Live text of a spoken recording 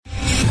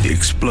The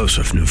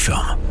explosive new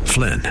film,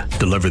 Flynn,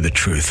 deliver the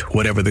truth,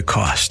 whatever the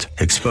cost,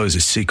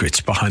 exposes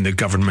secrets behind the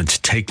government's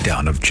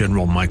takedown of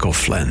General Michael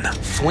Flynn.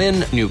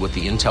 Flynn knew what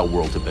the intel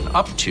world had been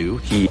up to.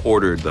 He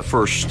ordered the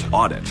first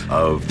audit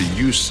of the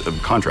use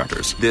of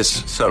contractors.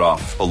 This set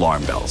off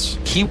alarm bells.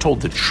 He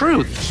told the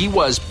truth. He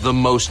was the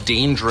most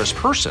dangerous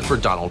person for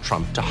Donald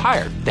Trump to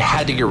hire. They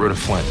had to get rid of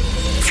Flynn.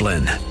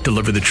 Flynn,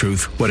 deliver the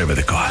truth, whatever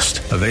the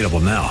cost. Available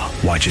now.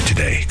 Watch it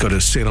today. Go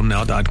to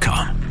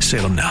salemnow.com.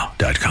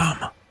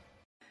 salemnow.com.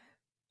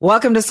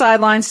 Welcome to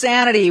Sideline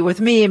Sanity with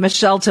me,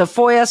 Michelle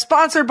Tafoya,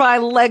 sponsored by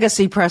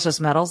Legacy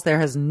Precious Metals. There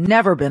has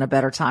never been a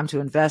better time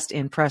to invest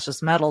in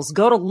precious metals.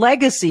 Go to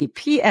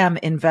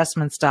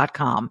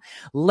legacypminvestments.com,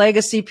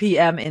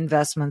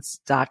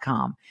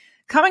 legacypminvestments.com.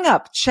 Coming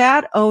up,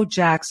 Chad O.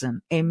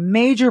 Jackson, a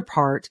major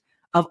part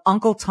of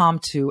Uncle Tom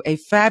 2, a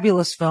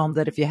fabulous film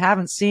that if you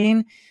haven't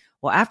seen,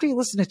 well, after you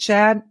listen to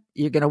Chad,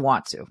 you're going to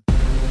want to.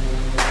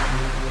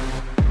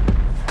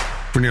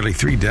 For nearly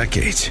 3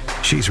 decades,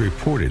 she's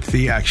reported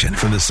the action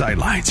from the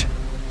sidelines.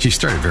 She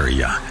started very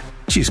young.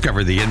 She's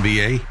covered the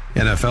NBA,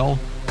 NFL,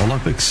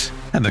 Olympics,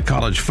 and the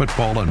college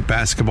football and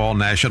basketball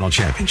national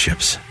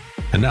championships.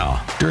 And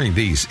now, during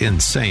these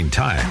insane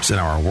times in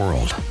our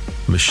world,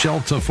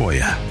 Michelle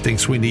Tafoya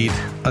thinks we need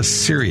a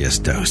serious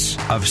dose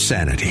of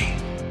sanity.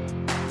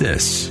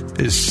 This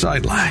is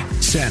Sideline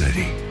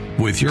Sanity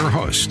with your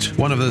host,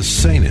 one of the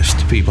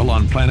sanest people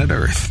on planet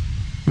Earth,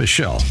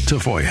 Michelle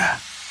Tafoya.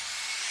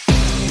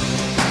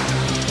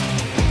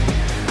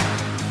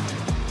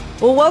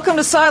 Well, welcome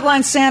to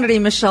Sideline Sanity.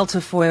 Michelle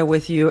Tafoya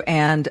with you.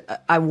 And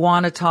I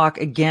want to talk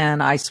again.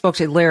 I spoke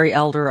to Larry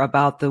Elder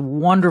about the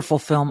wonderful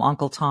film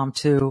Uncle Tom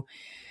 2.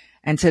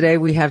 And today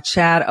we have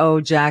Chad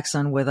O.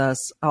 Jackson with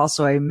us,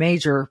 also a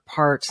major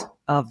part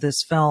of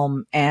this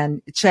film.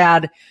 And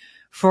Chad,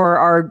 for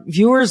our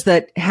viewers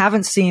that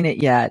haven't seen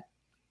it yet,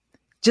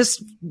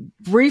 just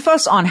brief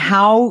us on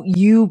how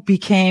you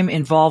became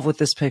involved with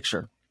this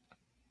picture.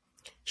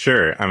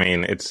 Sure. I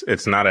mean,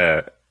 it's not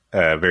a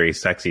very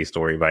sexy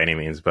story by any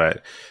means,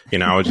 but, you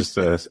know, I was just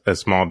a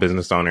small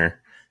business owner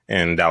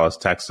in Dallas,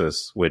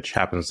 Texas, which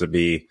happens to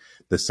be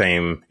the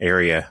same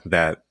area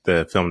that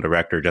the film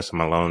director, Justin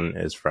Malone,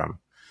 is from.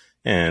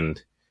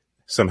 And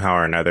somehow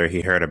or another, he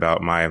heard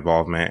about my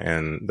involvement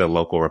in the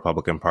local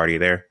Republican Party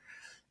there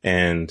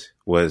and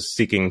was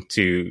seeking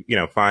to, you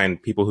know,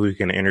 find people who he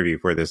can interview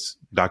for this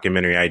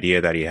documentary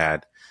idea that he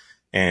had.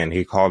 And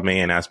he called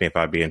me and asked me if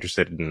I'd be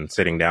interested in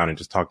sitting down and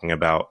just talking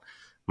about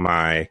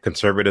my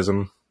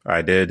conservatism.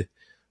 I did.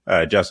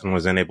 Justin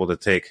was then able to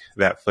take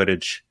that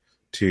footage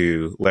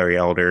to Larry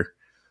Elder.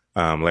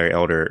 Larry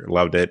Elder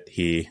loved it.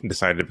 He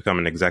decided to become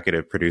an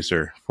executive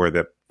producer for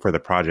the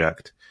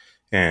project.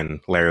 And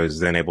Larry was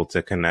then able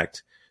to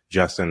connect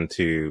Justin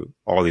to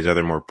all these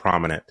other more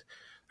prominent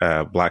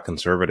Black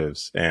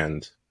conservatives.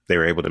 And they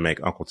were able to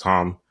make Uncle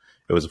Tom.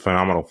 It was a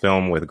phenomenal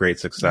film with great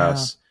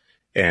success.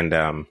 Yeah.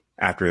 And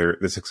after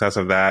the success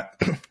of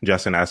that,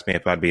 Justin asked me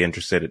if I'd be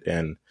interested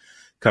in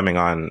coming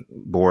on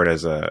board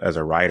as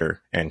a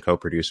writer and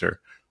co-producer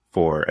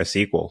for a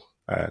sequel,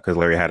 because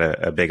Larry had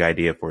a big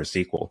idea for a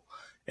sequel.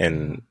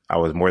 And I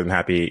was more than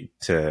happy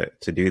to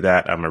do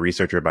that. I'm a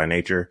researcher by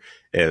nature.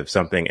 If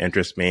something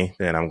interests me,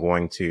 then I'm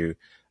going to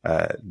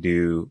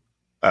do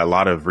a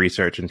lot of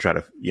research and try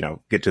to, you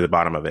know, get to the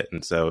bottom of it.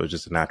 And so it was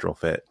just a natural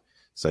fit.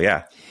 So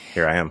yeah,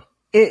 here I am.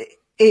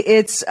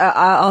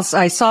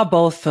 I saw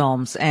both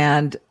films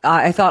and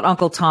I thought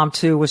Uncle Tom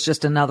 2 was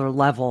just another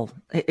level.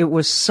 It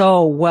was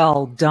so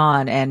well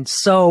done and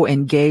so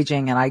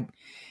engaging. And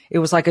it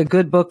was like a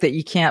good book that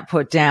you can't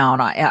put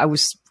down. I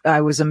was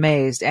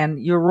amazed,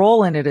 and your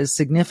role in it is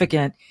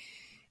significant.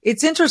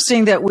 It's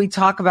interesting that we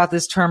talk about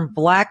this term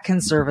Black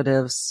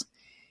conservatives.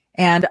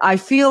 And I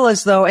feel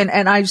as though,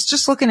 and I was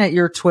just looking at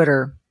your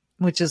Twitter,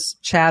 which is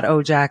Chad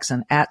O.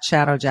 Jackson, at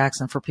Chad O.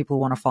 Jackson for people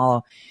who want to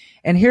follow.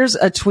 And here's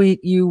a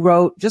tweet you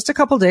wrote just a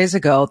couple days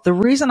ago. The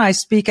reason I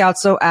speak out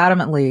so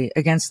adamantly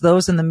against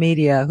those in the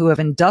media who have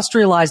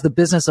industrialized the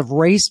business of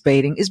race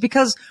baiting is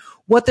because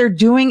what they're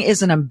doing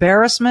is an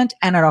embarrassment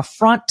and an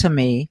affront to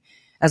me.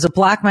 As a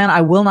Black man,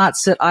 I will not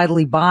sit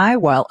idly by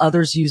while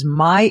others use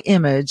my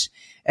image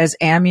as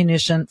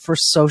ammunition for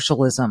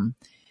socialism.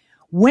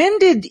 When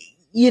did,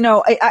 you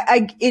know,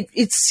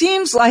 it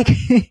seems like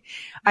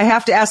I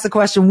have to ask the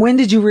question, when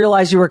did you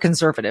realize you were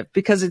conservative?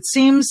 Because it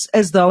seems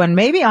as though, and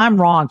maybe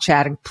I'm wrong,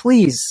 Chad, and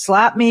please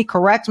slap me,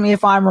 correct me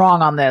if I'm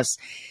wrong on this.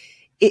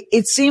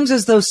 It seems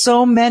as though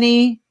so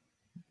many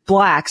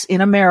Blacks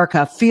in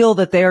America feel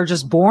that they are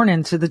just born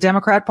into the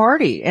Democrat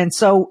Party. And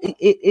so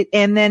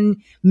and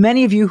then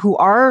many of you who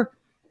are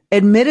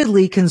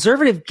admittedly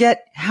conservative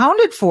get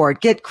hounded for it,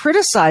 get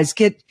criticized,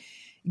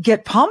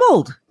 get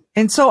pummeled.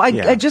 And so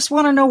I just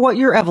want to know what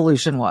your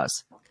evolution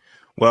was.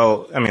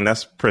 Well, I mean,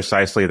 that's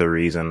precisely the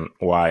reason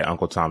why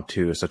Uncle Tom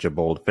 2 is such a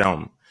bold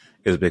film,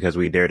 is because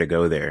we dare to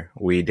go there.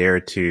 We dare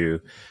to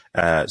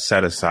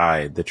set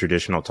aside the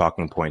traditional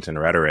talking points and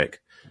rhetoric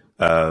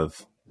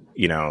of,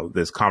 you know,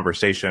 this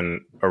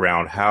conversation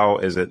around how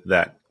is it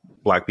that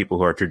Black people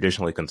who are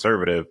traditionally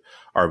conservative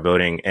are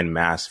voting en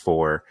masse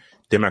for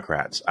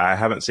Democrats. I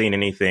haven't seen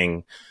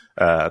anything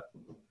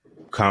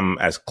come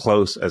as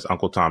close as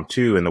Uncle Tom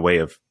 2 in the way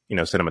of,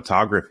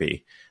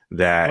 cinematography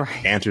that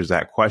answers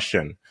that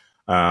question.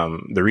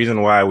 The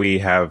reason why we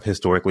have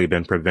historically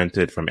been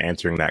prevented from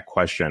answering that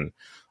question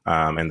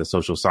in the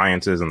social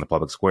sciences and the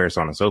public square,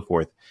 so on and so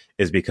forth,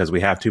 is because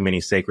we have too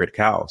many sacred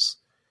cows.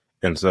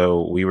 And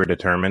so we were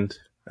determined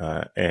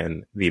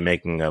in the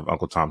making of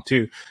Uncle Tom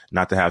 2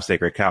 not to have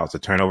sacred cows, to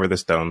turn over the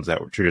stones that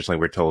traditionally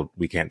we're told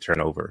we can't turn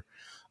over.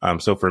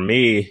 So for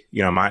me,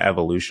 my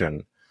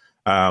evolution,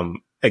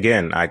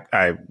 again,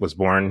 I was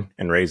born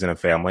and raised in a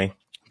family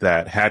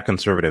that had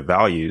conservative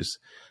values.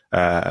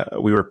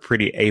 We were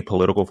pretty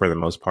apolitical for the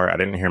most part. I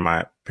didn't hear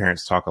my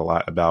parents talk a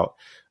lot about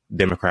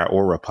Democrat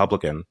or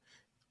Republican,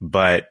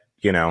 but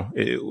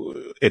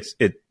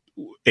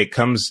it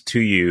comes to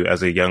you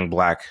as a young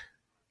Black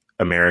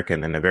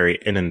American in a very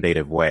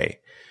inundative way.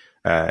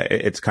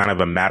 It's kind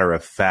of a matter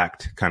of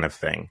fact kind of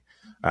thing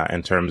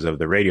in terms of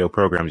the radio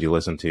programs you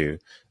listen to,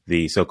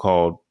 the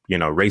so-called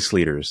race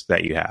leaders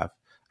that you have,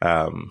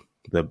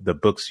 the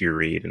books you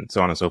read, and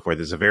so on and so forth.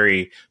 It's a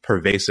very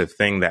pervasive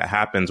thing that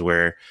happens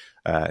where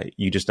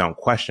you just don't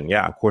question.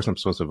 Yeah, of course I'm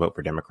supposed to vote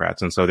for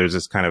Democrats. And so there's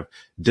this kind of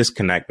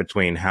disconnect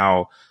between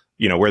how,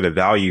 where the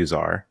values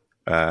are,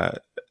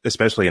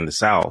 especially in the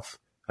South,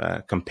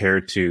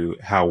 compared to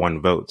how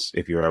one votes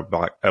if you're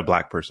a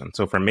black person.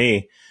 So for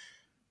me,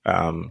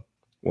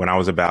 when I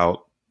was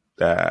about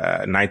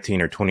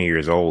 19 or 20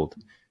 years old,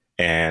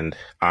 and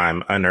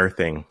I'm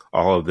unearthing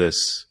all of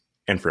this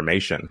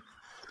information,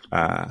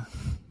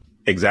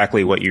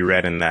 exactly what you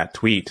read in that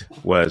tweet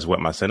was what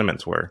my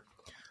sentiments were.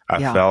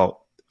 I felt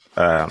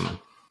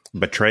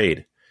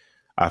betrayed.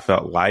 I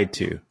felt lied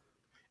to.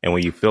 And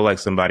when you feel like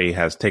somebody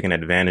has taken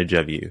advantage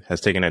of you,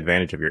 has taken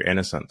advantage of your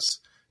innocence,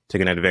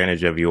 taken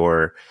advantage of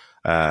your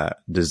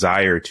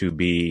desire to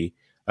be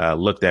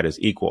looked at as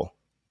equal,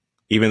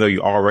 even though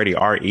you already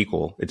are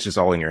equal, it's just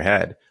all in your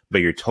head. But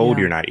you're told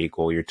you're not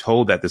equal. You're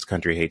told that this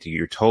country hates you.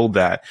 You're told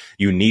that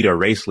you need a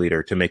race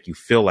leader to make you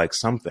feel like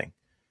something.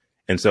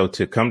 And so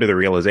to come to the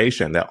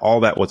realization that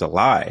all that was a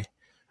lie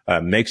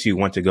makes you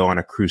want to go on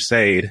a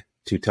crusade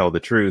to tell the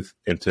truth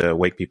and to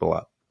wake people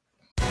up.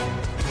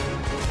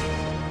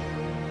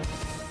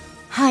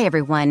 Hi,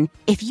 everyone.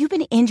 If you've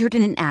been injured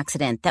in an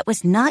accident that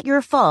was not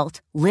your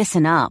fault,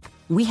 listen up.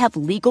 We have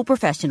legal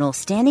professionals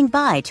standing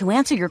by to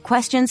answer your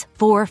questions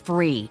for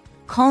free.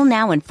 Call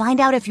now and find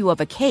out if you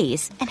have a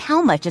case and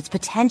how much it's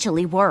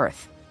potentially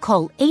worth.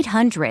 Call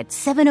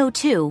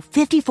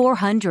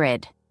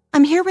 800-702-5400.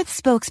 I'm here with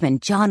spokesman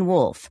John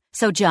Wolf.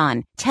 So,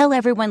 John, tell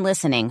everyone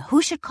listening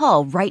who should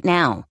call right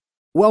now.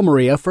 Well,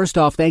 Maria, first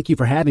off, thank you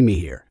for having me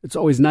here. It's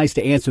always nice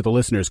to answer the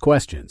listeners'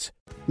 questions.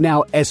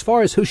 Now, as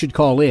far as who should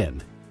call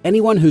in,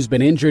 anyone who's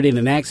been injured in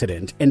an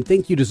accident and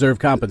think you deserve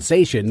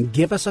compensation,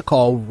 give us a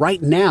call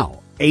right now.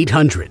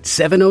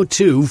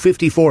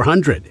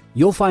 800-702-5400.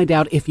 You'll find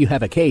out if you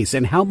have a case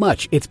and how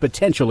much it's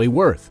potentially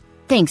worth.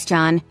 Thanks,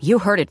 John. You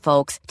heard it,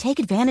 folks. Take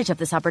advantage of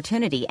this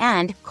opportunity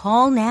and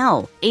call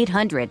now.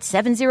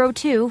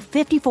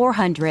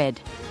 800-702-5400.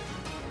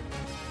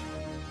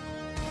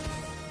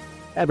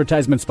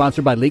 Advertisement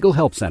sponsored by Legal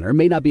Help Center.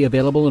 May not be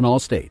available in all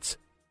states.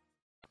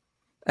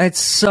 It's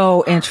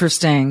so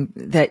interesting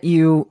that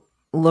you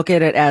look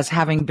at it as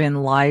having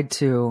been lied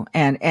to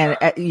and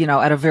at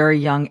a very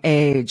young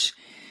age.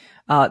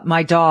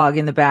 My dog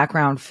in the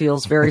background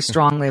feels very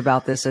strongly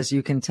about this, as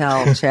you can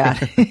tell,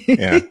 Chad.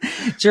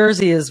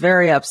 Jersey is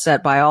very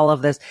upset by all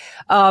of this.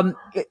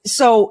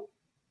 So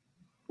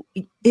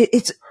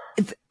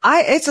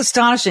it's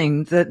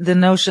astonishing the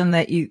notion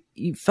that you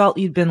felt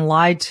you'd been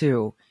lied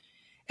to.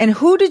 And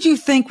who did you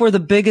think were the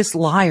biggest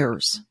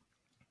liars?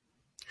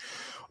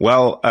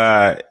 Well,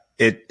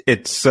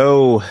 it's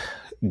so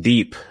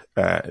deep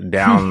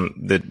down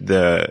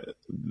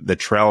the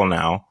trail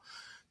now,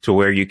 to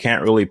where you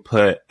can't really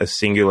put a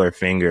singular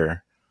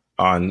finger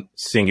on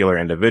singular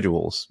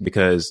individuals,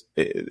 because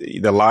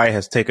the lie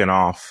has taken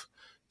off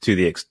to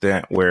the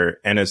extent where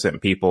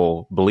innocent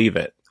people believe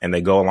it and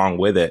they go along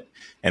with it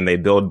and they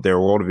build their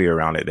worldview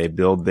around it. They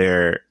build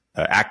their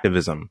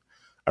activism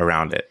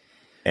around it.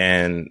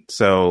 And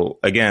so,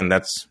 again,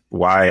 that's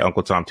why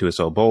Uncle Tom 2 is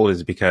so bold,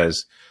 is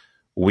because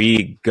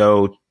we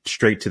go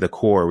straight to the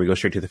core. We go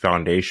straight to the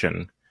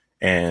foundation.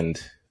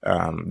 And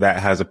that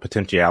has a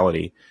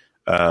potentiality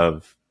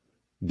of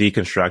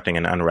deconstructing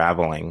and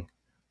unraveling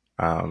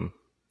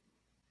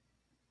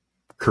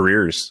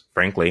careers,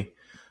 frankly.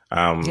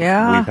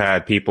 We've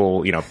had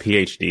people,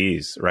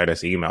 PhDs write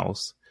us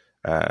emails,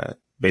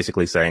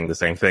 basically saying the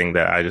same thing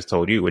that I just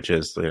told you, which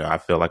is, I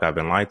feel like I've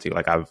been lied to.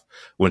 Like, I've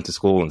went to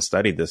school and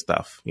studied this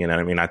stuff. You know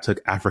what I mean? I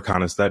took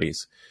Africana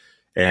studies.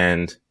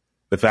 And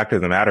the fact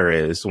of the matter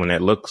is,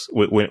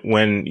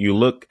 when you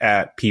look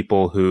at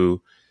people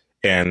who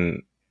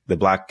in the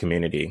Black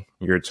community,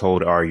 you're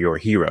told are your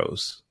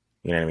heroes.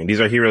 You know what I mean? These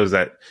are heroes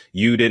that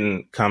you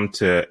didn't come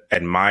to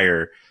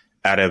admire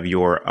out of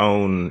your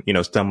own,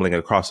 stumbling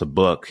across a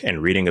book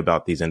and reading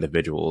about these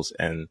individuals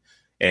and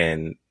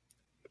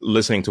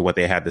listening to what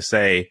they had to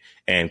say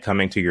and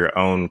coming to your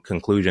own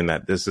conclusion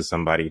that this is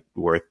somebody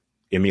worth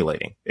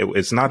emulating.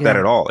 It's not that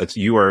at all. It's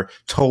you are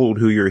told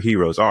who your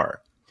heroes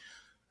are.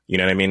 You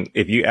know what I mean?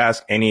 If you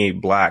ask any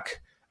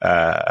Black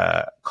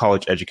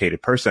college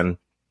educated person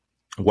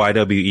why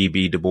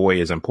W.E.B. Du Bois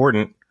is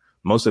important,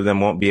 most of them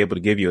won't be able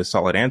to give you a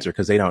solid answer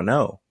because they don't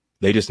know.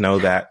 They just know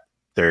that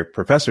their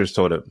professors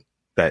told them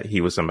that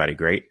he was somebody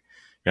great. You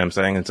know what I'm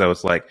saying? And so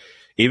it's like,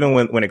 even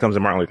when it comes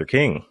to Martin Luther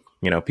King,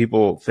 you know,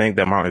 people think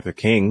that Martin Luther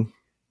King,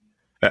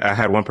 I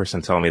had one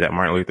person tell me that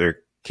Martin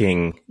Luther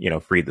King, you know,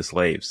 freed the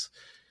slaves.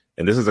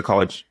 And this is a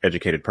college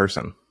educated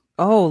person.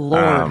 Oh,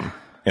 Lord.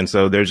 And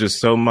so there's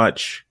just so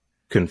much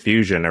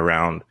confusion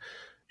around,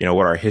 you know,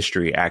 what our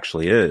history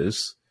actually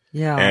is.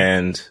 Yeah.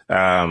 And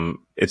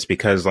it's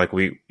because like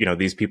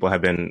these people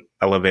have been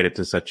elevated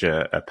to such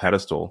a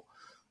pedestal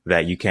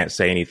that you can't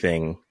say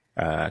anything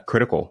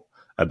critical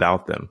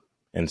about them.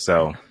 And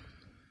so,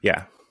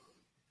 yeah.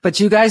 But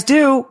you guys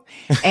do.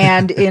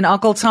 And in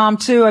Uncle Tom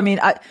too. I mean,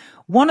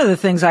 one of the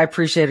things I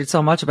appreciated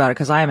so much about it,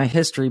 because I am a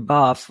history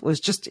buff, was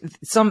just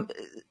some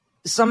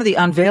of the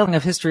unveiling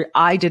of history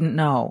I didn't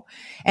know.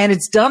 And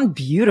it's done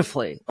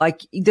beautifully.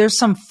 Like there's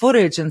some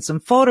footage and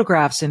some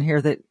photographs in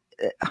here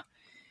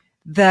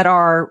that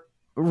are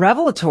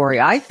revelatory.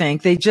 I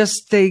think they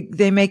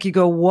make you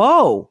go,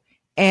 whoa.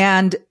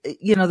 And,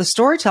 you know, the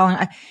storytelling,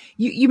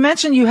 you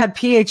mentioned you had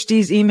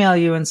PhDs email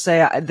you and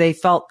say they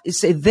felt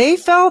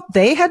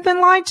they had been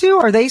lied to.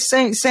 Are they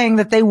saying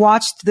that they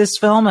watched this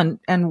film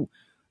and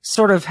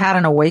sort of had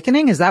an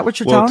awakening? Is that what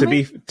you're telling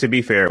me? To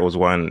be fair, it was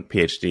one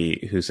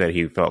PhD who said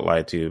he felt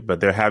lied to, but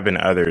there have been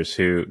others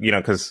who, you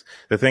know, because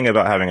the thing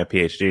about having a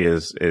PhD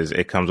is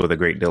it comes with a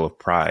great deal of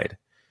pride.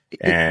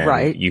 And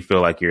right. You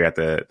feel like you're at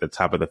the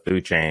top of the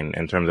food chain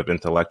in terms of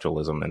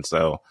intellectualism. And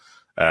so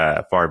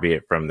far be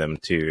it from them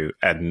to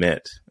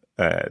admit,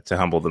 to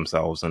humble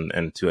themselves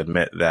and to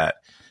admit that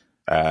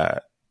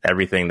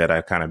everything that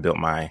I've kind of built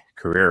my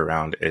career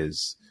around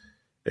is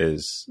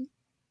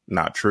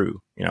not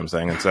true. You know what I'm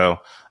saying? And so,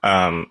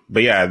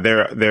 but yeah,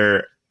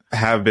 there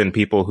have been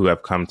people who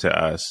have come to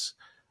us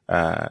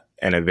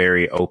in a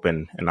very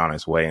open and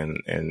honest way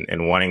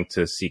and wanting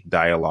to seek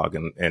dialogue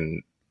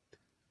and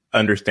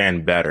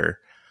understand better.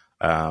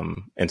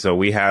 And so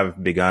we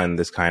have begun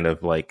this kind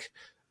of like,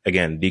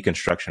 again,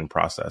 deconstruction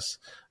process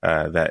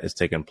that is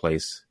taking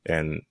place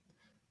in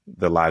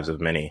the lives of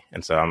many.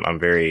 And so I'm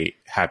very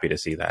happy to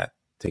see that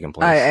taking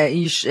place.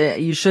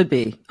 You should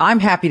be. I'm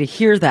happy to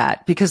hear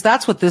that, because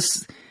that's what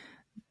this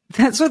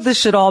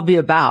should all be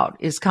about,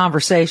 is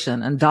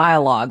conversation and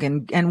dialogue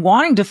and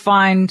wanting to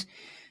find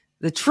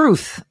the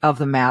truth of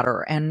the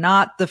matter and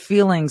not the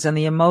feelings and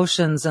the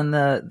emotions and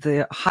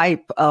the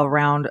hype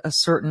around a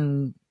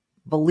certain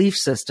belief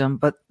system,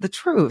 but the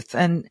truth.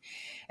 And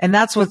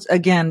that's what's,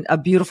 again, a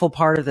beautiful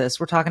part of this.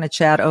 We're talking to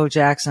Chad O.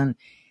 Jackson.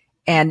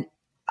 And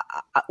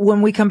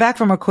when we come back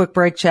from a quick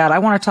break, Chad, I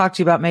want to talk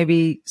to you about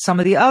maybe some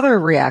of the other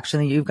reaction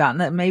that you've gotten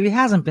that maybe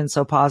hasn't been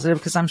so positive,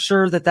 because I'm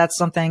sure that that's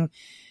something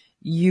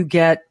you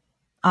get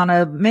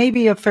on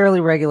maybe a fairly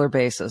regular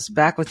basis.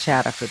 Back with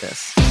Chad after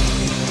this.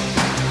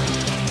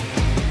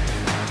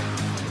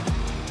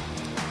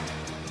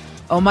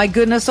 Oh my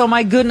goodness. Oh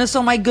my goodness.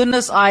 Oh my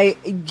goodness. I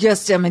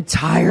just am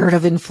tired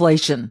of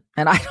inflation.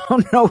 And I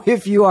don't know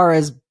if you are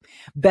as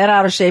bent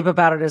out of shape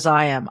about it as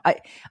I am.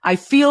 I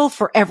feel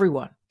for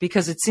everyone,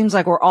 because it seems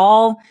like we're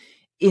all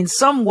in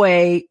some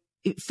way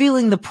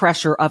feeling the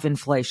pressure of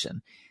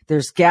inflation.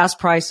 There's gas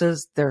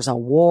prices, there's a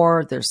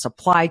war, there's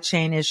supply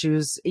chain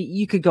issues.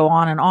 You could go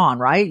on,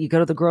 right? You go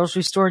to the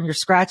grocery store and you're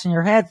scratching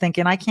your head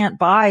thinking, I can't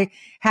buy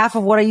half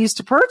of what I used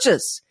to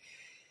purchase.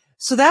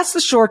 So that's the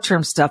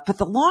short-term stuff, but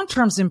the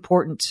long-term is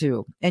important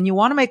too. And you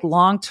want to make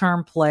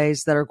long-term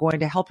plays that are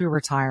going to help your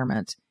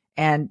retirement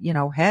and, you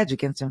know, hedge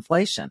against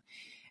inflation.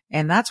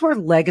 And that's where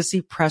Legacy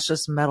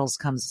Precious Metals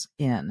comes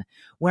in.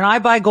 When I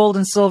buy gold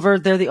and silver,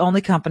 they're the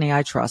only company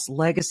I trust,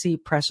 Legacy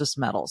Precious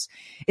Metals.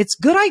 It's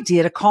a good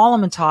idea to call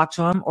them and talk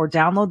to them or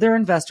download their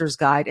investor's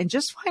guide and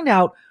just find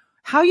out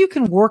how you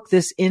can work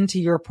this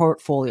into your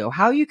portfolio,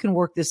 how you can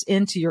work this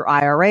into your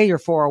IRA, your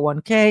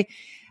 401k,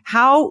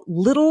 how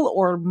little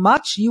or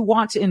much you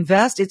want to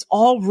invest. It's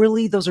all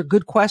really, those are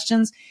good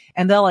questions,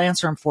 and they'll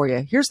answer them for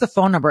you. Here's the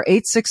phone number,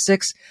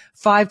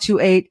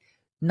 866-528-1903.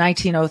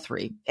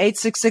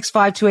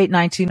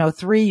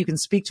 866-528-1903. You can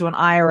speak to an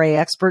IRA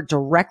expert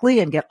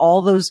directly and get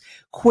all those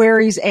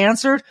queries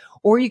answered,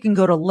 or you can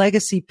go to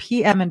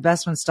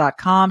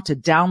legacypminvestments.com to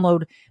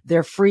download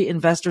their free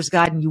investor's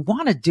guide. And you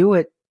want to do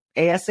it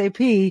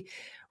ASAP.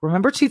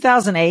 Remember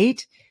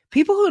 2008?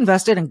 People who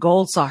invested in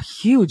gold saw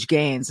huge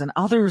gains and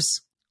others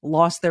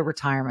lost their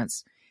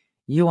retirements.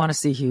 You want to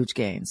see huge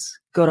gains.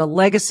 Go to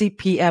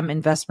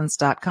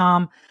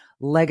legacypminvestments.com,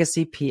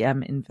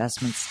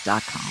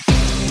 legacypminvestments.com.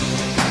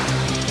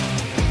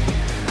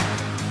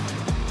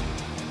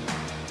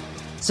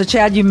 So,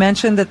 Chad, you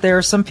mentioned that there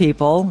are some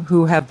people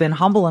who have been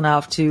humble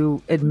enough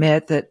to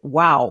admit that,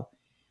 wow,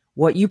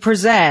 what you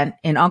present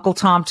in Uncle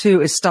Tom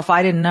 2 is stuff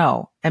I didn't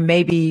know, and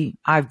maybe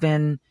I've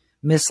been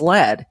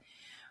misled.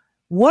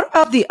 What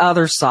about the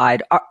other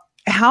side?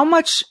 How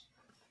much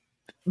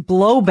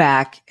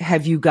blowback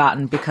have you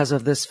gotten because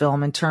of this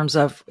film in terms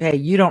of, hey,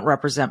 you don't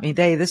represent me.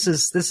 This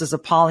is a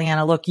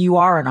Pollyanna look. You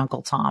are an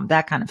Uncle Tom,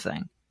 that kind of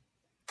thing.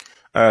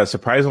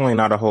 Surprisingly,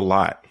 not a whole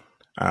lot.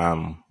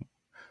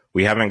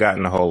 We haven't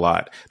gotten a whole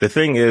lot. The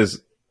thing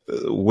is,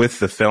 with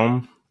the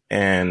film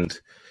and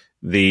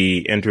the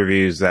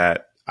interviews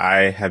that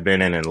I have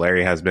been in and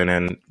Larry has been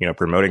in,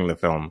 promoting the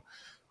film,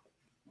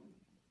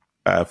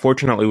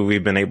 fortunately,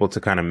 we've been able to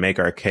kind of make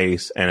our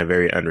case in a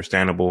very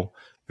understandable,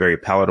 very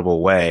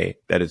palatable way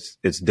that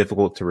it's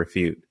difficult to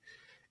refute.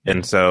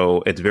 And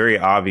so it's very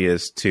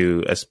obvious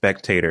to a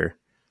spectator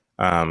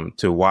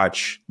to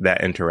watch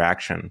that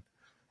interaction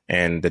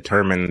and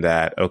determine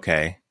that,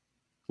 okay,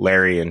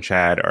 Larry and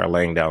Chad are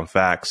laying down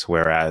facts,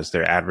 whereas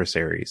their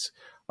adversaries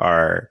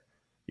are,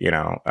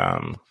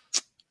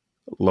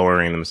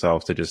 lowering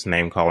themselves to just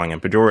name calling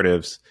and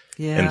pejoratives.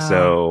 Yeah. And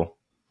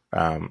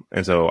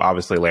so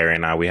obviously Larry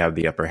and I, we have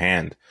the upper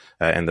hand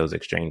in those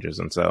exchanges.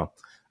 And so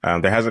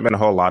there hasn't been a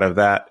whole lot of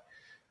that.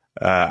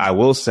 I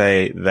will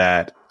say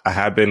that I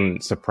have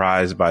been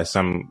surprised by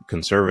some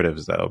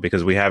conservatives, though,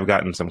 because we have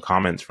gotten some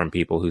comments from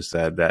people who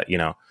said that,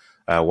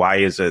 why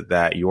is it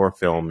that your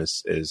film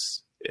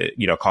is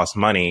costs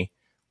money,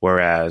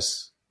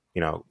 whereas,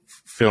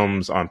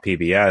 films on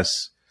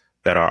PBS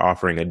that are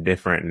offering a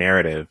different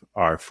narrative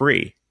are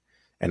free?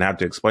 And I have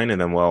to explain to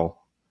them,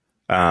 well,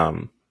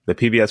 the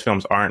PBS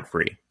films aren't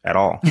free at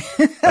all.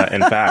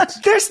 In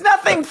fact, there's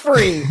nothing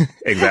free.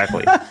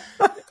 Exactly.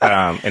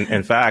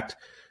 In fact,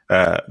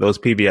 those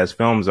PBS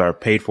films are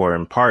paid for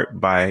in part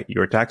by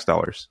your tax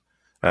dollars.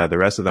 The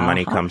rest of the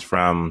money comes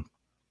from,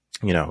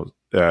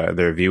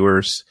 their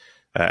viewers,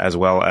 as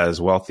well as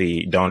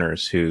wealthy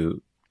donors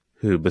who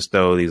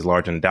bestow these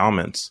large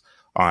endowments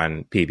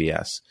on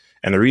PBS.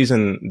 And the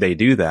reason they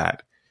do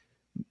that,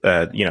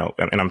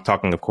 and I'm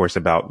talking, of course,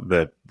 about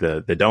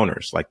the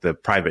donors, like the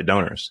private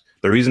donors.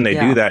 The reason they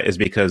do that is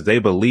because they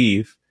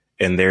believe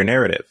in their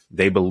narrative.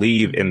 They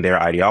believe in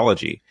their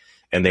ideology,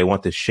 and they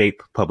want to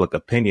shape public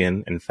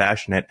opinion and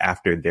fashion it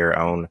after their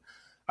own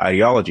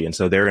ideology. And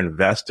so they're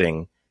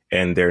investing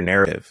in their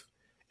narrative.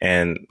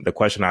 And the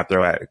question I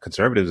throw at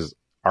conservatives is,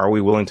 are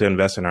we willing to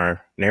invest in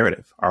our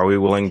narrative? Are we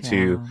willing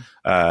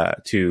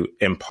to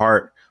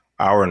impart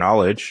our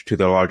knowledge to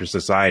the larger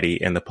society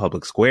in the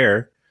public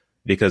square?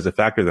 Because the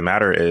fact of the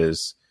matter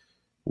is,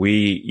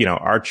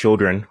 our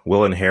children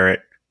will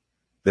inherit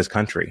this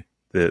country.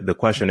 The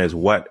question is,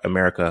 what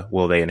America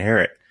will they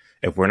inherit?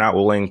 If we're not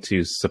willing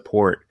to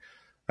support,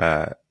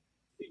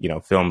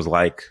 films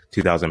like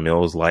 2000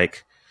 Mills,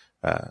 like,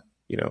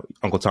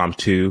 Uncle Tom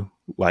 2,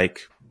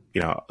 like,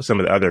 some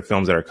of the other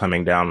films that are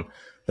coming down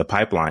the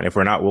pipeline, if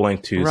we're not willing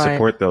to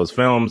support those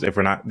films, then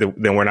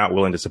we're not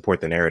willing to support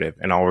the narrative,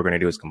 and all we're going to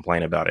do is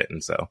complain about it.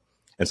 And so,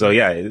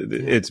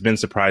 it's been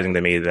surprising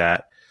to me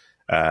that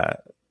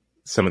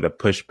some of the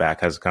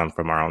pushback has come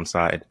from our own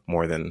side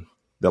more than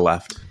the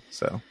left.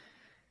 So,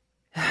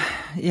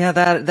 yeah,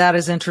 that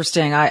is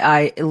interesting.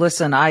 I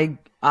listen. I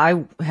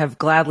have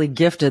gladly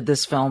gifted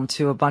this film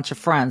to a bunch of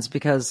friends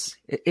because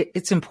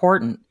it's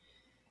important.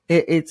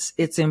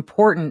 It's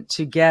important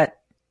to get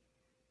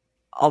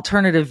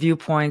alternative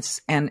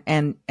viewpoints and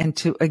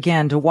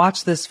to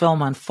watch this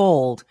film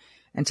unfold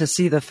and to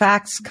see the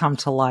facts come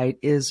to light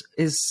is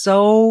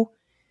so,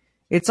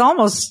 it's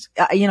almost,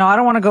 I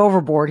don't want to go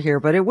overboard here,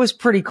 but it was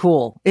pretty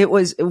cool.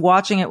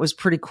 Watching it was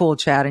pretty cool,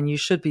 Chad, and you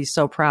should be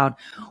so proud.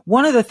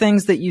 One of the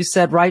things that you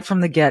said right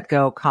from the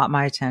get-go caught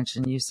my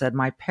attention. You said,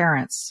 my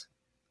parents,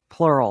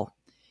 plural.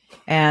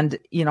 And,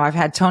 I've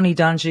had Tony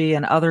Dungy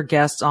and other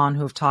guests on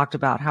who have talked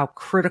about how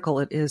critical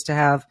it is to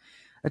have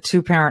a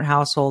two-parent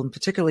household, and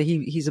particularly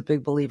he's a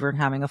big believer in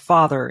having a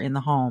father in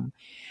the home.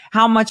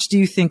 How much do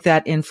you think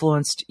that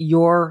influenced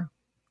your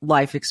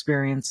life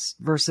experience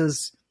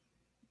versus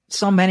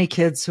so many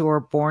kids who are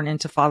born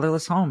into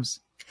fatherless homes?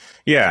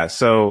 Yeah,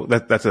 so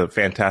that's a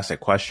fantastic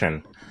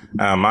question.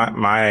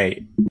 My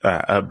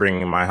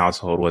upbringing in my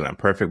household wasn't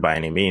perfect by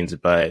any means,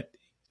 but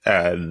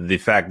the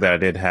fact that I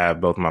did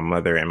have both my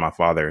mother and my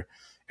father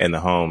in the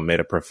home made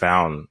a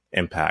profound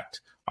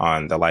impact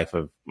on the life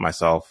of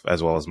myself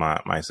as well as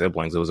my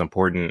siblings. It was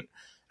important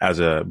as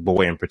a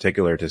boy in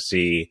particular to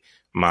see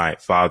my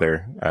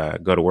father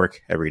go to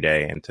work every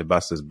day and to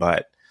bust his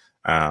butt.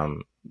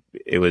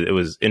 It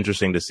was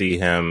interesting to see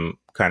him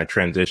kind of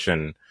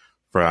transition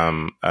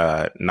from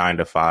a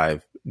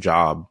 9-to-5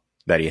 job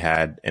that he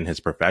had in his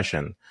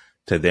profession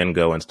to then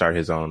go and start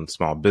his own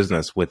small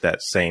business with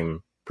that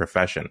same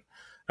profession.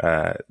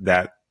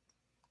 That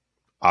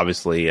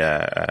obviously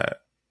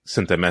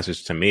sent a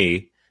message to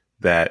me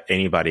that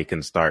anybody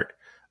can start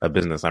a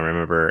business. I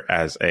remember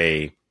as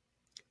a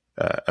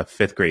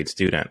fifth grade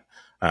student,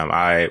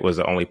 I was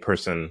the only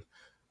person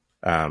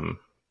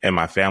in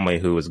my family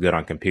who was good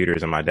on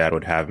computers, and my dad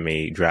would have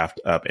me draft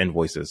up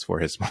invoices for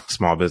his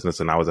small business,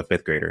 and I was a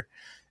fifth grader.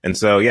 And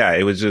so, yeah,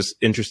 it was just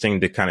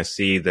interesting to kind of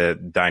see the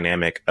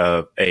dynamic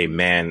of a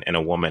man and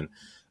a woman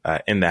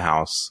in the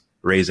house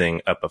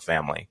raising up a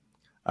family.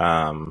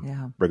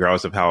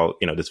 Regardless of how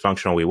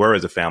dysfunctional we were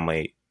as a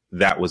family,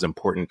 that was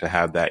important to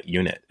have that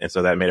unit. And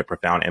so that made a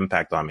profound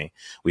impact on me.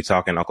 We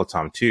talk in Uncle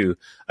Tom 2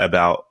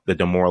 about the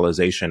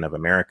demoralization of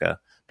America,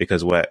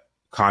 because what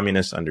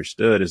communists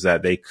understood is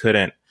that they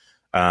couldn't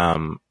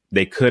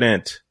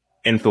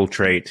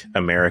infiltrate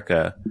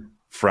America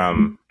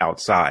from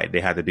outside.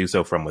 They had to do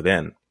so from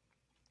within.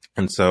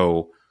 And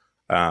so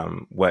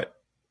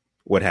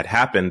what had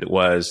happened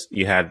was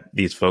you had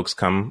these folks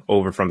come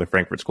over from the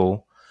Frankfurt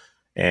School,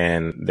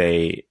 and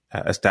they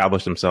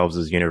established themselves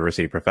as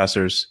university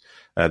professors.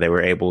 They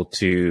were able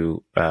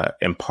to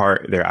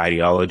impart their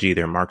ideology,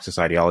 their Marxist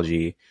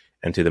ideology,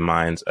 into the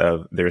minds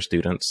of their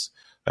students.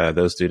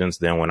 Those students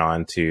then went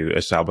on to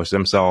establish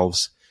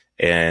themselves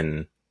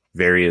in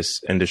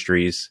various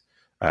industries,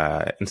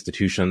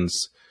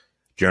 institutions,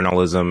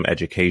 journalism,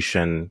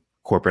 education,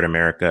 corporate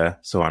America,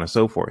 so on and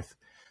so forth.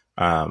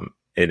 And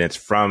it's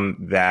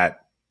from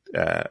that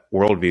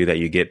worldview that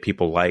you get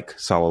people like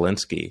Saul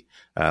Alinsky,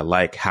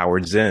 like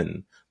Howard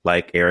Zinn,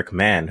 like Eric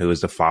Mann, who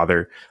is the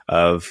father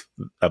of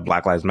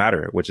Black Lives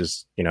Matter, which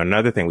is,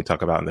 another thing we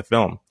talk about in the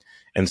film.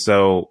 And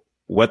so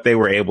what they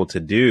were able to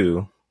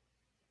do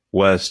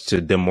was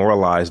to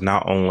demoralize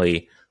not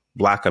only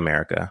Black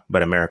America,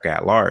 but America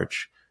at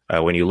large.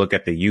 When you look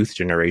at the youth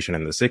generation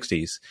in the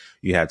 60s,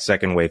 you had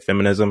second wave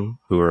feminism,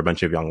 who were a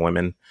bunch of young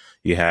women.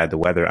 You had the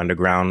Weather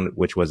Underground,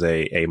 which was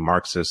a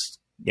Marxist,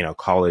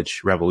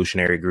 college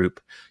revolutionary group.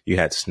 You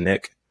had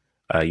SNCC.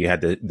 You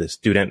had the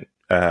student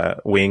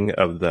wing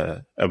of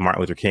Martin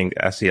Luther King,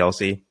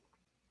 SCLC.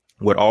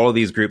 What all of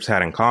these groups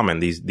had in common,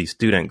 these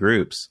student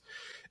groups,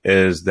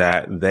 is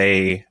that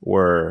they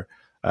were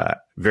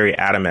very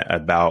adamant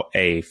about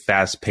a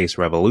fast-paced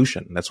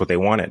revolution. That's what they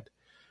wanted.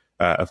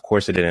 Of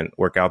course, it didn't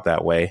work out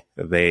that way.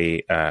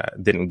 They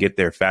didn't get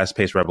their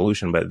fast-paced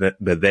revolution, but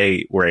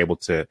they were able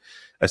to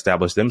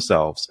establish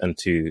themselves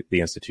into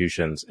the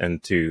institutions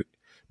and to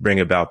bring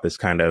about this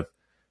kind of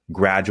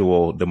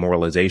gradual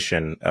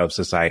demoralization of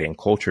society and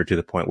culture to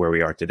the point where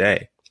we are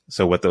today.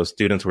 So what those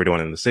students were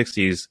doing in the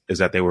 60s is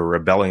that they were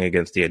rebelling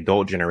against the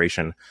adult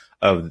generation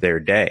of their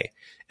day.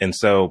 And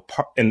so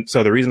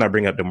the reason I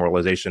bring up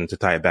demoralization, to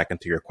tie it back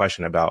into your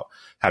question about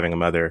having a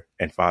mother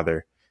and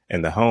father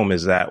in the home,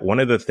 is that one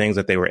of the things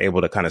that they were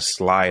able to kind of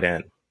slide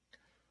in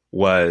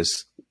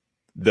was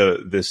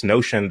this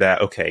notion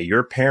that, okay,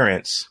 your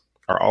parents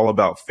are all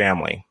about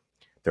family.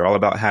 They're all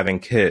about having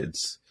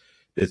kids.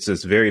 It's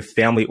this very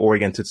family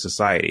oriented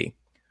society.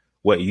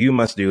 What you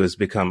must do is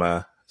become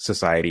a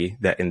society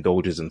that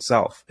indulges in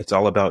self. It's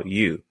all about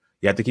you.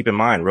 You have to keep in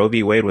mind, Roe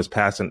v. Wade was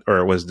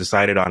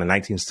decided on in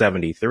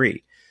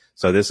 1973.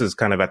 So this is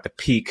kind of at the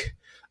peak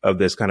of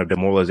this kind of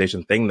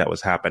demoralization thing that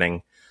was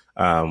happening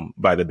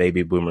by the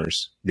baby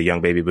boomers, the young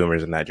baby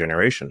boomers in that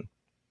generation.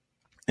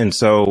 And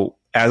so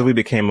as we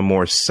became a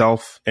more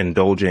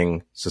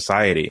self-indulging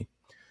society,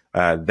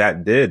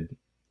 that did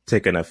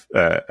take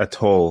a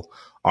toll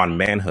on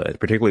manhood,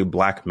 particularly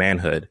Black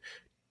manhood.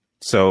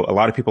 So a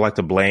lot of people like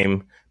to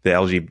blame the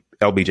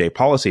LBJ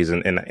policies,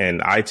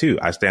 and I too,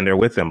 I stand there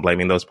with them,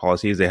 blaming those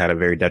policies. They had a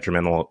very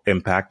detrimental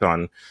impact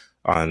on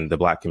the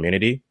Black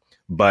community.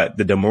 But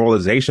the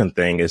demoralization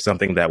thing is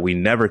something that we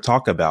never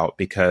talk about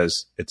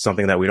because it's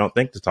something that we don't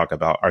think to talk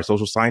about. Our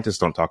social scientists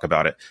don't talk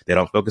about it. They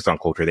don't focus on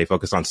culture. They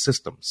focus on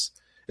systems.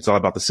 It's all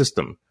about the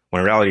system. When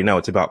in reality, no,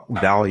 it's about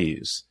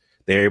values.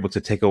 They're able to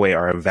take away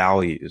our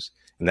values,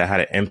 and that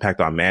had an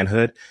impact on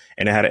manhood,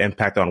 and it had an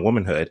impact on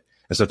womanhood.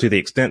 And so to the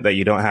extent that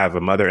you don't have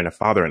a mother and a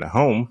father in the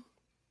home,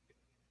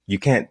 you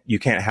can't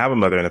have a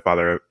mother and a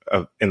father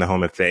in the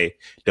home if they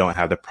don't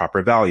have the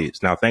proper values.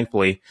 Now,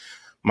 thankfully,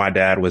 my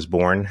dad was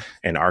born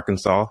in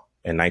Arkansas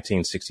in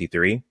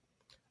 1963.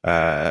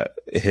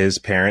 His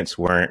parents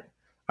weren't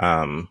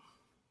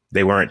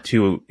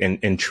too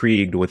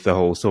intrigued with the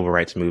whole civil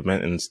rights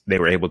movement, and they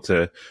were able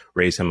to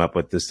raise him up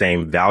with the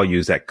same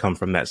values that come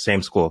from that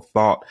same school of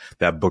thought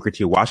that Booker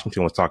T.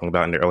 Washington was talking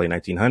about in the early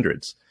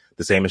 1900s.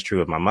 The same is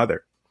true of my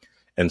mother.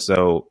 And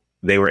so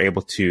they were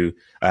able to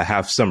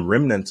have some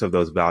remnants of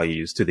those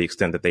values to the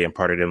extent that they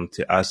imparted them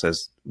to us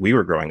as we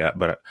were growing up.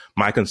 But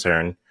my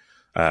concern,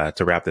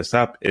 to wrap this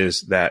up,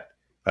 is that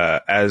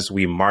as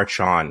we march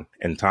on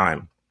in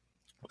time,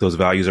 those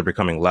values are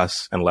becoming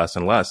less and less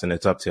and less. And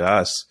it's up to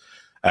us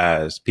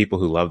as people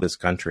who love this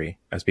country,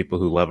 as people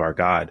who love our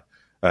God,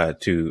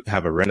 to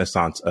have a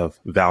renaissance of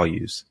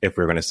values if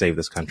we're going to save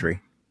this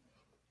country.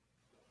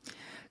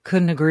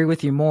 Couldn't agree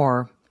with you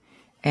more.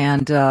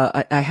 And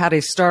I had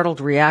a startled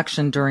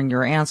reaction during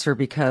your answer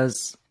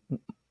because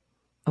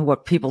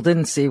what people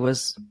didn't see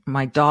was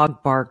my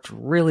dog barked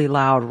really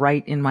loud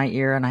right in my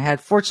ear. And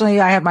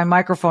fortunately, I had my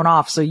microphone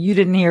off, so you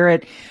didn't hear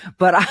it.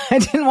 But I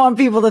didn't want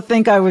people to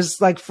think I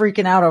was like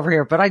freaking out over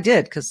here. But I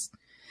did because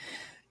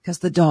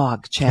the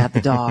dog, Chad,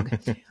 the dog,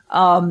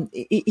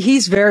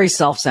 he's very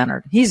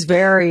self-centered. He's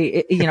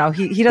very,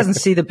 he doesn't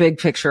see the big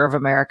picture of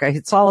America.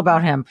 It's all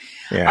about him.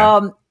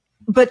 Yeah.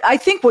 But I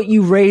think what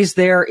you raised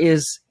there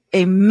is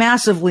a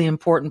massively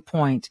important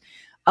point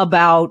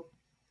about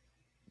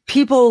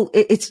people.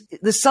 It's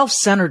the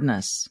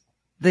self-centeredness,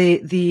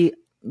 the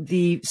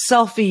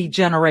selfie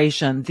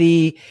generation,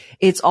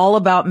 it's all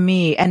about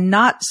me, and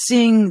not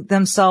seeing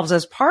themselves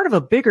as part of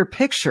a bigger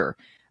picture,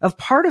 of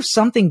part of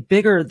something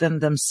bigger than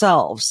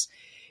themselves.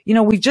 You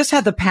know, we've just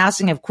had the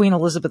passing of Queen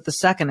Elizabeth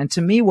II. And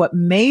to me, what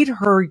made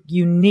her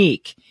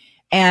unique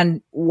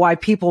and why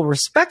people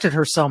respected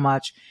her so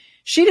much,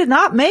 she did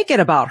not make it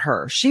about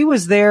her. She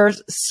was there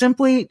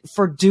simply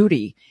for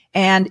duty,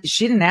 and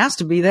she didn't ask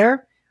to be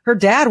there. Her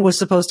dad was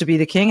supposed to be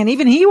the king, and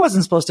even he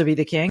wasn't supposed to be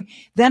the king.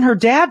 Then her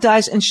dad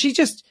dies, and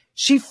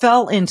she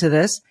fell into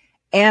this,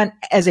 and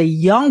as a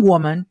young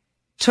woman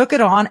took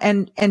it on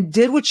and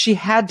did what she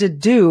had to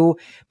do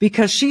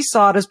because she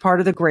saw it as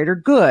part of the greater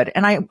good.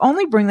 And I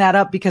only bring that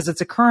up because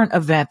it's a current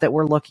event that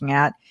we're looking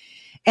at.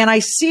 And I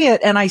see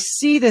it, and I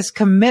see this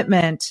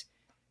commitment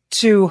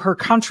to her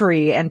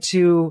country and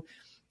to,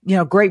 you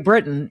know, Great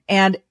Britain.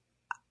 And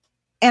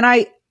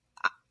I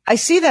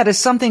see that as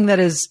something that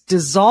is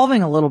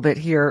dissolving a little bit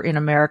here in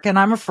America. And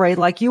I'm afraid,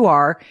 like you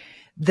are,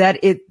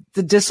 that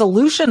the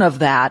dissolution of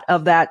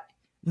that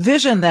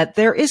vision that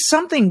there is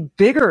something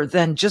bigger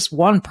than just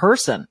one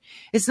person.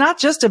 It's not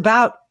just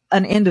about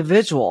an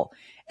individual.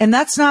 And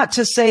that's not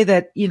to say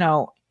that, you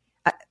know,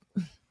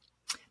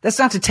 that's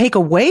not to take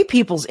away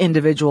people's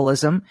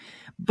individualism,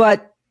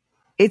 but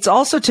it's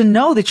also to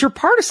know that you're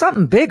part of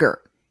something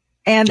bigger.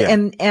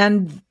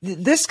 And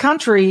this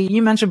country,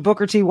 you mentioned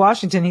Booker T.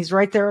 Washington. He's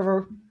right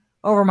there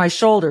over my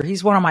shoulder.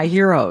 He's one of my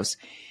heroes.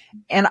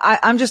 And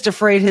I'm just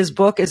afraid his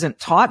book isn't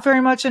taught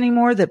very much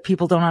anymore, that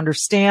people don't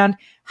understand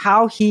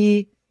how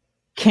he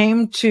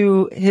came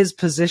to his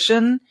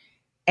position.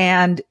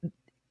 And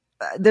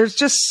there's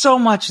just so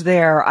much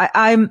there.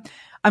 I'm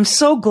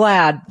so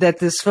glad that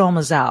this film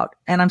is out.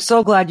 And I'm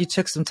so glad you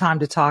took some time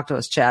to talk to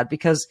us, Chad,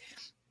 because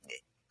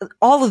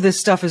all of this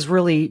stuff is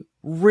really,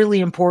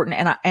 really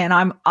important.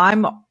 And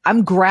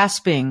I'm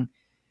grasping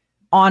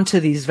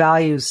onto these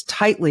values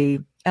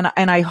tightly. And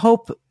I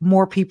hope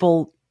more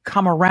people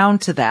come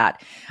around to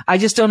that. I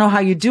just don't know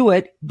how you do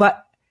it,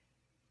 but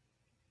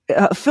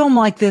a film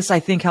like this, I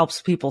think,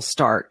 helps people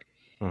start.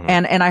 Mm-hmm.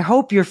 And I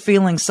hope you're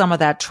feeling some of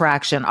that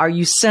traction. Are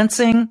you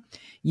sensing,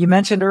 you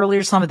mentioned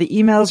earlier some of the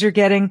emails you're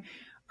getting,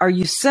 are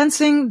you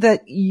sensing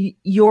that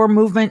your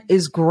movement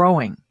is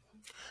growing?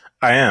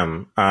 I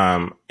am.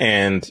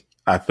 And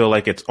I feel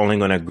like it's only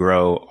going to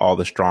grow all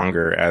the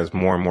stronger as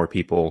more and more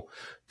people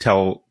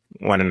tell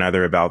one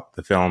another about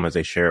the film as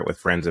they share it with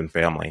friends and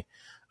family.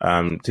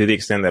 To the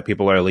extent that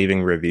people are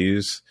leaving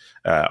reviews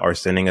or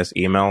sending us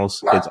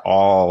emails, it's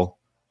all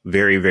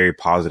very, very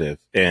positive.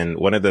 And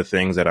one of the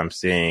things that I'm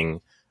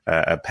seeing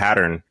a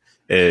pattern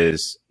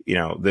is, you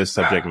know, this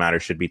subject matter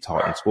should be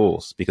taught in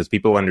schools, because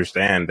people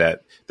understand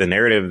that the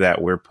narrative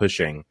that we're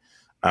pushing,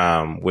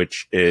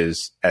 which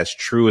is as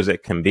true as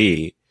it can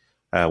be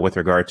with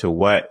regard to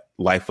what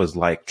life was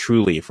like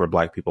truly for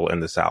Black people in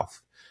the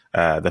South.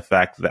 The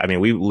fact that, I mean,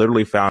 we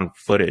literally found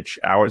footage,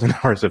 hours and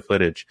hours of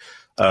footage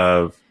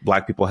of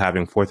Black people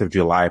having 4th of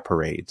July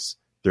parades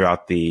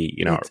throughout the,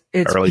 you know,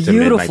 it's early to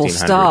mid 1900s.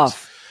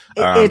 Stuff.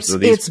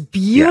 It's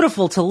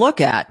beautiful to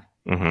look at.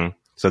 Mm-hmm.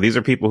 So these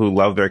are people who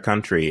love their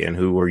country and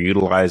who are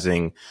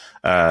utilizing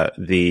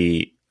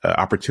the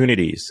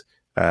opportunities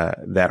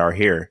that are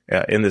here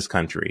in this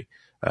country.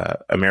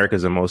 America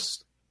is the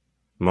most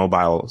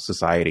mobile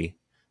society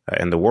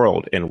in the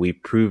world, and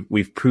we've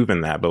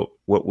proven that. But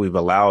what we've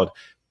allowed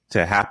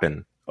to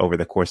happen over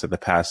the course of the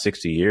past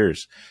 60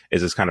 years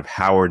is this kind of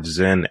Howard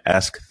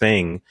Zinn-esque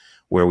thing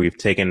where we've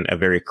taken a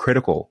very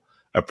critical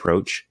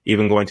approach,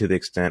 even going to the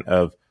extent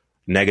of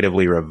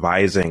negatively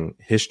revising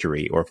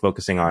history or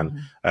focusing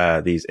on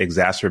these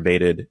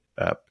exacerbated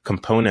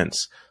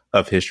components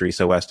of history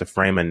so as to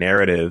frame a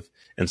narrative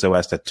and so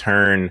as to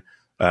turn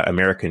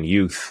American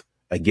youth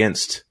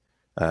against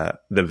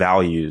the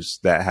values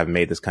that have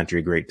made this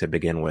country great to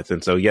begin with.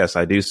 And so, yes,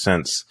 I do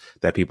sense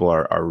that people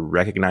are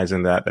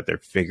recognizing that they're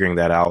figuring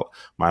that out.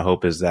 My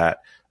hope is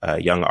that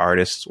young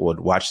artists would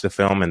watch the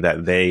film and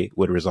that they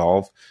would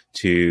resolve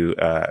to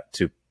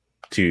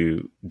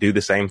do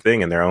the same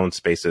thing in their own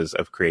spaces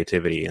of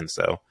creativity. And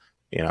so,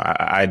 you know,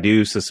 I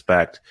do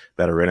suspect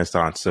that a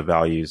renaissance of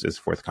values is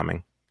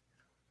forthcoming.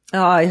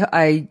 Oh,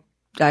 I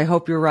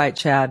hope you're right,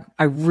 Chad.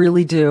 I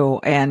really do.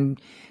 And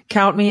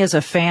count me as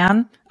a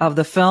fan of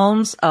the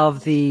films,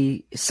 of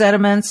the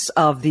sentiments,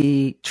 of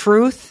the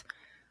truth,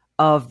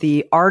 of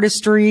the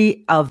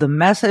artistry, of the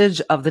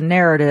message, of the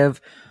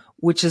narrative,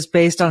 which is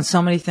based on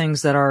so many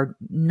things that are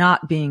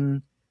not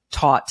being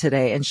taught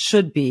today and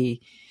should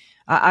be.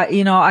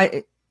 I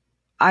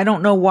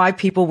don't know why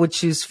people would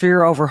choose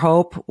fear over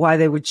hope, why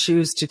they would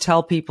choose to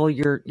tell people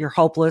you're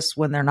hopeless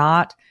when they're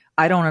not.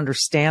 I don't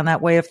understand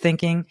that way of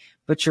thinking,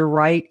 but you're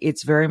right.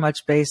 It's very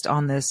much based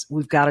on this.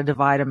 We've got to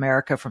divide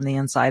America from the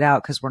inside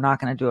out because we're not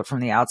going to do it from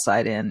the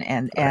outside in.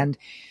 And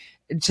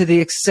to the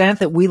extent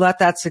that we let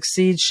that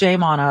succeed,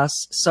 shame on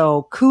us.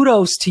 So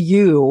kudos to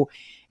you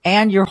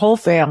and your whole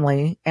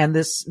family and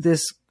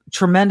this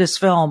tremendous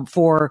film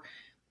for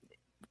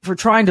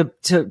trying to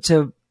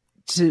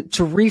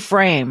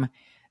reframe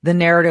the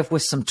narrative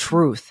with some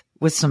truth,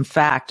 with some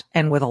fact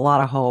and with a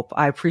lot of hope.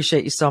 I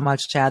appreciate you so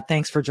much, Chad.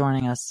 Thanks for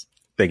joining us.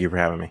 Thank you for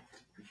having me.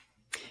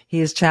 He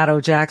is Chad O.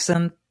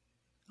 Jackson.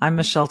 I'm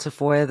Michelle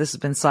Tafoya. This has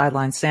been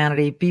Sideline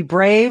Sanity. Be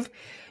brave,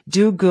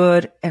 do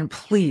good, and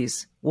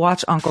please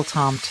watch Uncle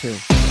Tom 2.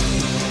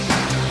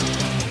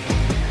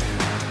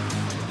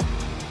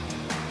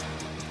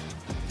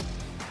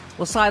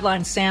 Well,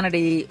 Sideline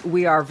Sanity,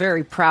 we are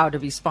very proud to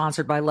be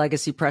sponsored by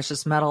Legacy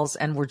Precious Metals,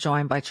 and we're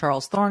joined by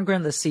Charles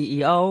Thorngren, the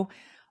CEO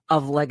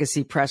of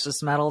Legacy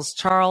Precious Metals.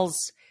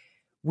 Charles,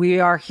 we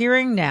are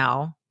hearing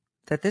now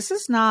that this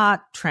is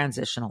not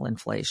transitional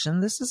inflation.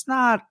 This is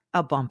not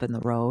a bump in the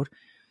road.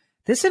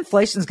 This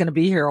inflation is going to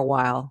be here a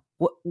while.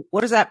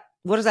 What does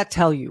that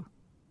tell you?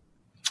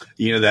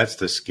 That's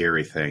the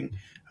scary thing.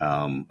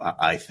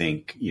 I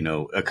think,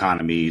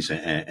 economies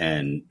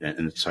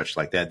and such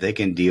like that, they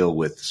can deal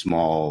with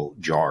small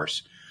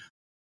jars.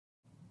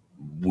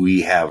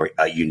 We have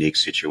a unique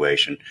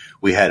situation.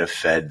 We had a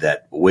Fed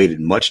that waited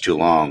much too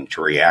long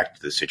to react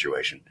to the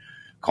situation,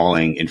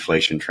 calling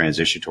inflation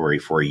transitory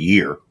for a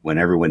year when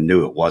everyone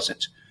knew it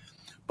wasn't.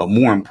 But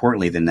more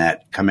importantly than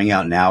that, coming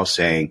out now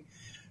saying,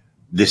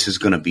 this is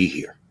going to be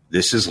here.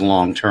 This is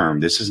long term.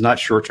 This is not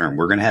short term.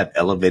 We're going to have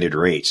elevated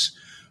rates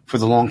for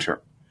the long term.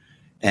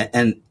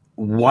 And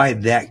why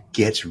that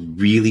gets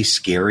really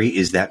scary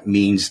is that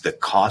means the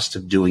cost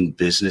of doing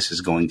business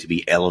is going to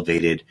be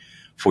elevated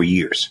for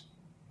years,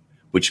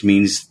 which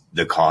means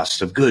the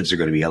cost of goods are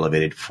going to be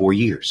elevated for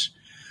years,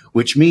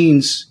 which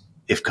means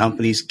if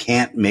companies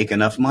can't make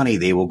enough money,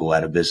 they will go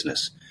out of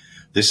business.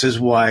 This is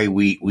why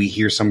we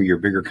hear some of your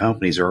bigger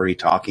companies are already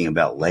talking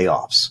about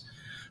layoffs.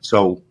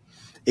 So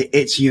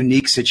it's a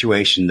unique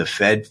situation. The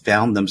Fed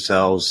found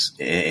themselves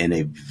in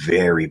a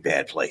very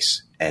bad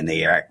place, and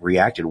they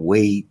reacted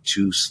way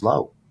too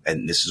slow.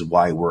 And this is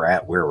why we're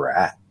at where we're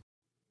at.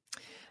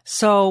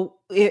 So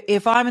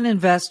if I'm an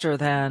investor,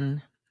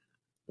 then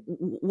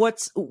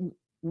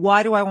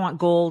why do I want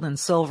gold and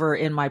silver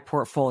in my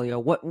portfolio?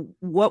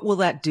 What will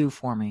that do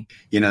for me?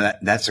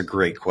 That's a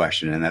great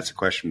question. And that's a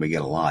question we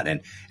get a lot.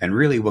 And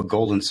really what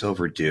gold and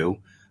silver do,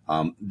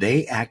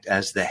 they act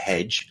as the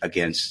hedge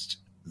against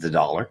the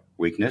dollar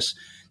weakness.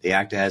 They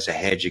act as a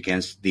hedge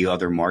against the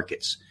other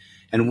markets.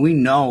 And we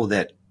know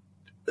that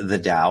the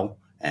Dow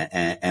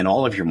and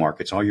all of your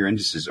markets, all your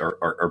indices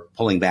are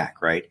pulling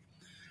back, right?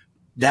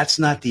 That's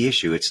not the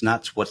issue. It's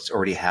not what's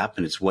already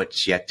happened. It's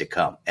what's yet to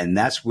come. And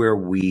that's where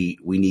we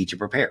need to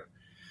prepare.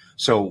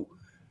 So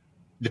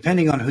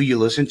depending on who you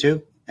listen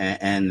to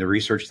and the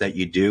research that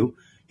you do,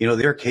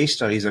 there are case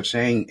studies of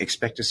saying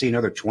expect to see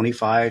another 20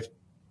 to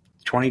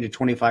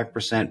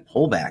 25%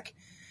 pullback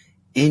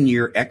in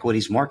your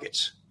equities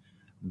markets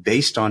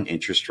based on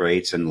interest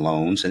rates and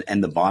loans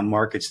and the bond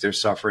markets. They're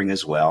suffering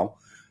as well.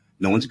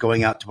 No one's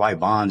going out to buy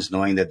bonds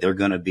knowing that they're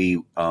going to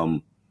be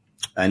an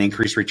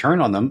increased return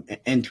on them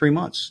in 3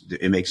 months.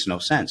 It makes no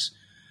sense.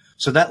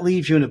 So that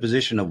leaves you in a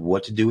position of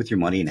what to do with your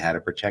money and how to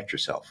protect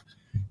yourself.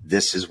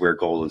 This is where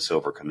gold and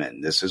silver come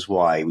in. This is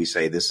why we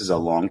say this is a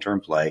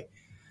long-term play.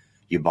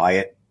 You buy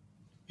it,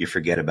 you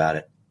forget about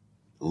it.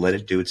 Let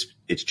it do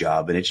its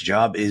job. And its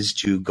job is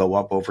to go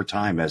up over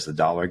time as the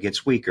dollar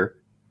gets weaker,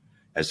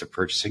 as the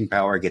purchasing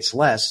power gets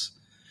less.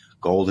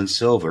 Gold and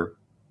silver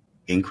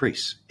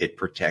increase. It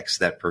protects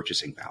that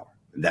purchasing power.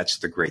 And that's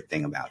the great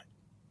thing about it.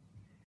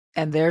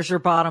 And there's your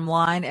bottom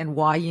line and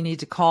why you need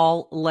to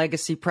call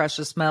Legacy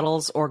Precious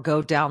Metals or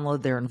go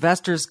download their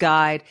investor's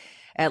guide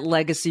at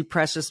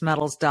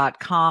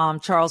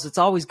legacypreciousmetals.com. Charles, it's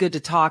always good to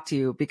talk to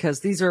you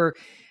because these are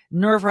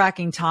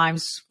nerve-wracking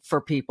times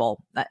for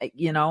people.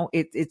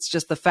 It's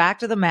just the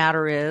fact of the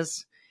matter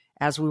is,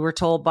 as we were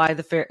told by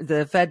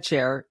the Fed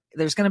chair,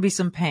 there's going to be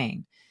some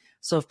pain.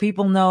 So if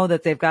people know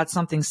that they've got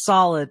something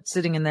solid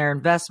sitting in their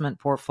investment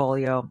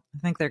portfolio, I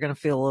think they're going to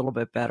feel a little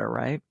bit better,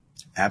 right?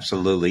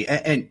 Absolutely.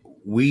 And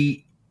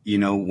we,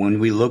 when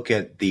we look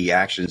at the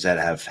actions that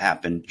have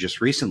happened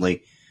just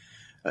recently,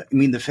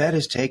 the Fed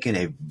has taken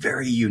a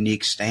very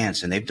unique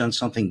stance and they've done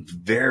something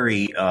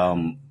very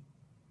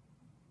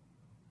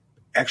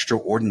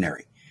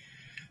extraordinary.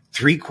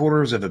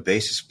 0.75 of a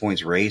basis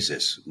points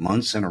raises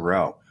months in a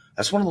row.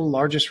 That's one of the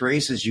largest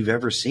raises you've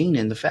ever seen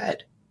in the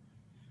Fed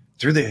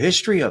through the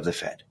history of the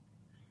Fed.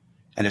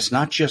 And it's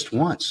not just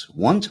once.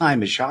 One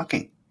time is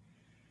shocking.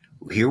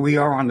 Here we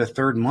are on the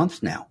third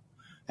month now,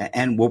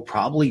 and we'll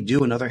probably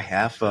do another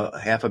half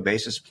a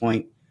basis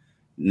point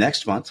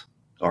next month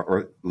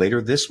or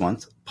later this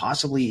month,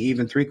 possibly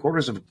even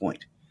 0.75 of a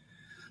point.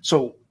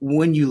 So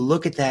when you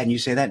look at that and you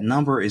say that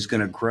number is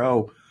going to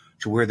grow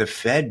to where the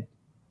Fed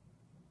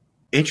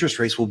interest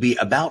rates will be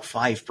about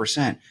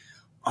 5%,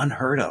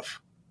 unheard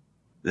of.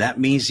 That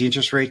means the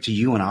interest rate to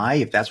you and I,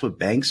 if that's what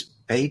banks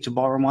pay to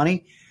borrow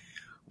money,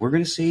 we're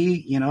going to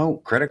see,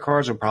 credit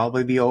cards will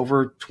probably be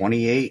over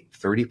 28,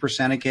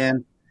 30%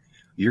 again.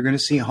 You're going to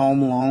see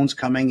home loans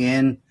coming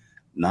in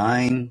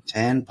 9,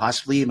 10,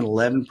 possibly even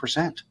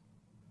 11%.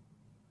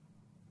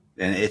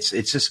 And it's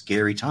a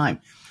scary time.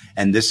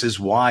 And this is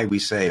why we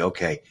say,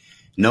 okay,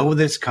 know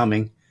that it's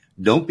coming.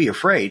 Don't be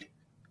afraid.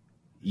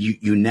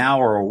 You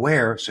now are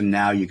aware, so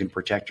now you can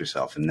protect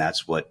yourself. And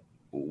that's what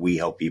we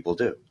help people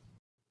do.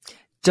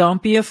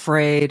 Don't be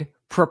afraid.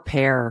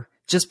 Prepare.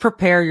 Just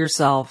prepare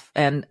yourself.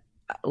 And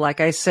like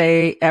I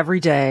say every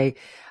day,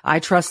 I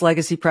trust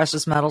Legacy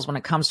Precious Metals when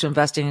it comes to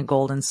investing in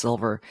gold and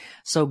silver.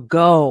 So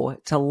go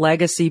to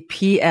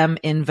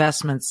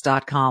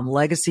legacypminvestments.com,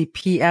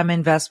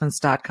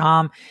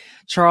 legacypminvestments.com.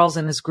 Charles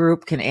and his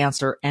group can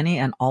answer any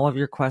and all of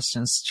your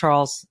questions.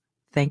 Charles,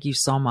 thank you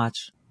so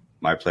much.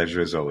 My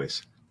pleasure as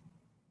always.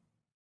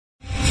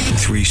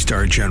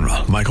 3-star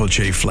General Michael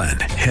J. Flynn,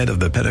 head of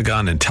the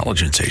Pentagon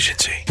Intelligence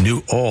Agency,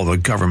 knew all the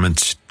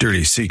government's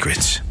dirty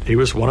secrets. He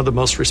was one of the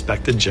most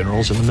respected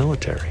generals in the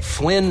military.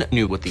 Flynn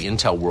knew what the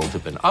intel world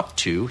had been up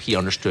to. He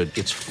understood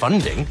its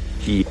funding.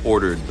 He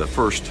ordered the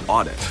first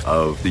audit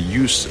of the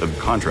use of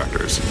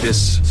contractors.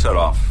 This set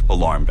off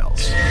alarm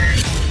bells.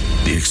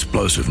 The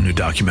explosive new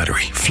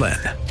documentary, Flynn,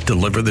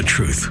 Deliver the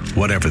Truth,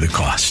 Whatever the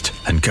Cost,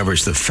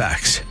 uncovers the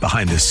facts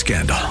behind this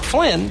scandal.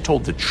 Flynn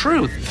told the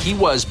truth. He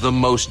was the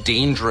most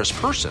dangerous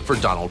person for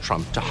Donald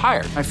Trump to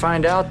hire. I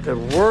find out the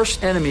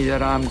worst enemy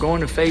that I'm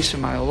going to face in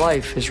my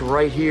life is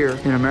right here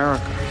in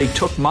America. They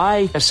took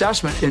my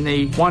assessment and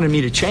they wanted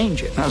me to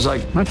change it. And I was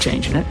like, I'm not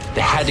changing it.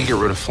 They had to get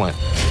rid of Flynn.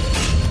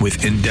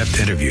 With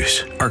in-depth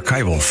interviews,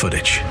 archival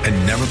footage,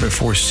 and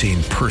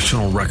never-before-seen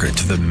personal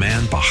records of the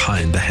man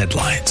behind the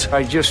headlines.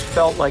 I just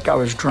felt like I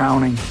was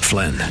drowning.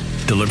 Flynn,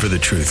 Deliver the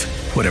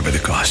Truth, Whatever the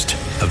Cost.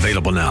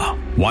 Available now.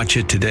 Watch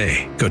it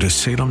today. Go to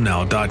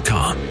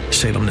salemnow.com.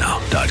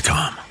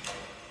 salemnow.com.